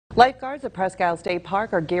Lifeguards at Presque Isle State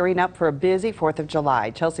Park are gearing up for a busy 4th of July.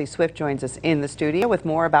 Chelsea Swift joins us in the studio with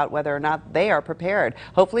more about whether or not they are prepared.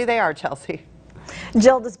 Hopefully they are, Chelsea.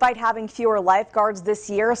 Jill, despite having fewer lifeguards this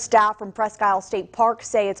year, staff from Presque Isle State Park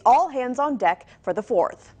say it's all hands on deck for the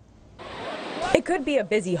 4th. It could be a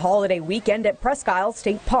busy holiday weekend at Presque Isle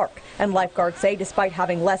State Park, and lifeguards say despite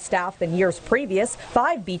having less staff than years previous,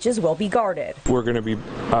 5 beaches will be guarded. We're going to be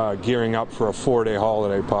gearing up for a 4-day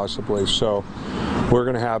holiday possibly, so we're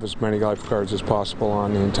going to have as many lifeguards as possible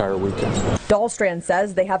on the entire weekend. Dahlstrand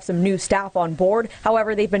says they have some new staff on board.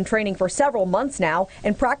 However, they've been training for several months now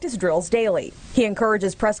and practice drills daily. He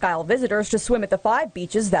encourages Presque Isle visitors to swim at the 5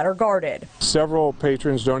 beaches that are guarded. Several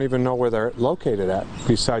patrons don't even know where they're located at,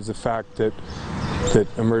 besides the fact that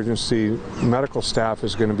emergency medical staff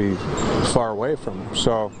is going to be far away from them.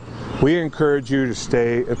 So we encourage you to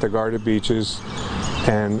stay at the guarded beaches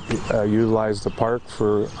and utilize the park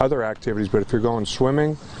for other activities. But if you're going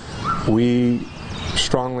swimming, we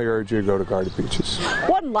strongly urge you to go to guarded beaches.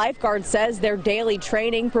 One lifeguard says their daily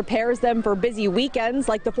training prepares them for busy weekends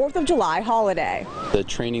like the 4th of July holiday. The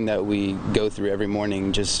training that we go through every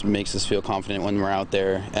morning just makes us feel confident when we're out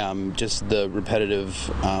there. Just the repetitive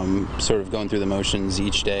sort of going through the motions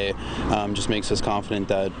each day just makes us confident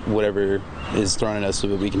that whatever is thrown at us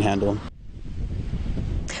we can handle.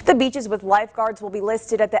 The beaches with lifeguards will be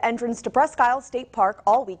listed at the entrance to Presque Isle State Park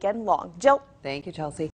all weekend long. Jill. Thank you, Chelsea.